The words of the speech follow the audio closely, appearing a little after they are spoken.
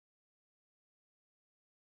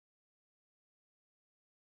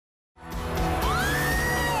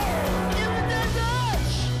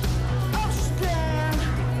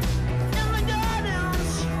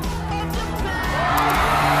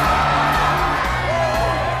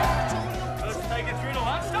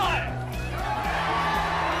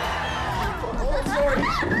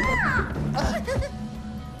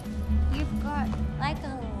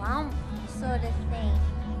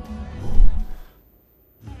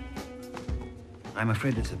I'm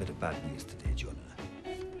afraid it's a bit of bad news today, Jonah.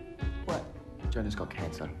 What? Jonah's got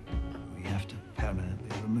cancer. We have to permanently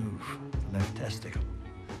remove the left testicle.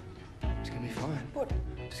 It's gonna be fine. What?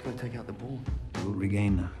 Just gotta take out the ball. You will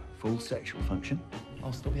regain full sexual function.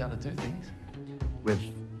 I'll still be able to do things. With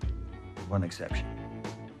one exception.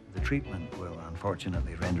 The treatment will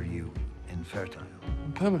unfortunately render you infertile.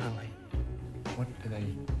 Permanently. What do they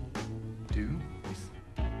do with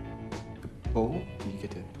the ball? Do you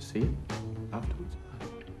get to see it afterwards? I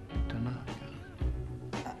don't know.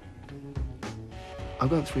 I've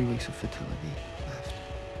got 3 weeks of fertility left.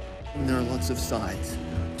 And there are lots of sides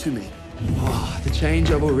to me. Oh, the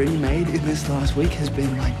change I've already made in this last week has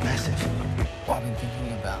been, like, massive. I've been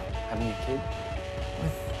thinking about having a kid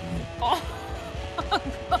with you. Oh.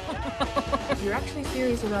 If you're actually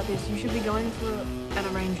serious about this, you should be going for an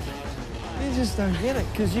arrangement. You just don't get it,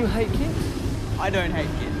 because you hate kids. I don't hate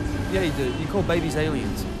kids. Yeah, you do. You call babies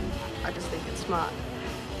aliens. I just think it's smart.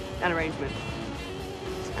 An arrangement.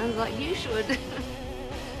 Sounds like you should.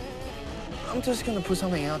 I'm just gonna put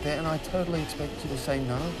something out there, and I totally expect you to say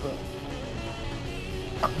no, but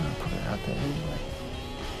I'm gonna put it out there anyway.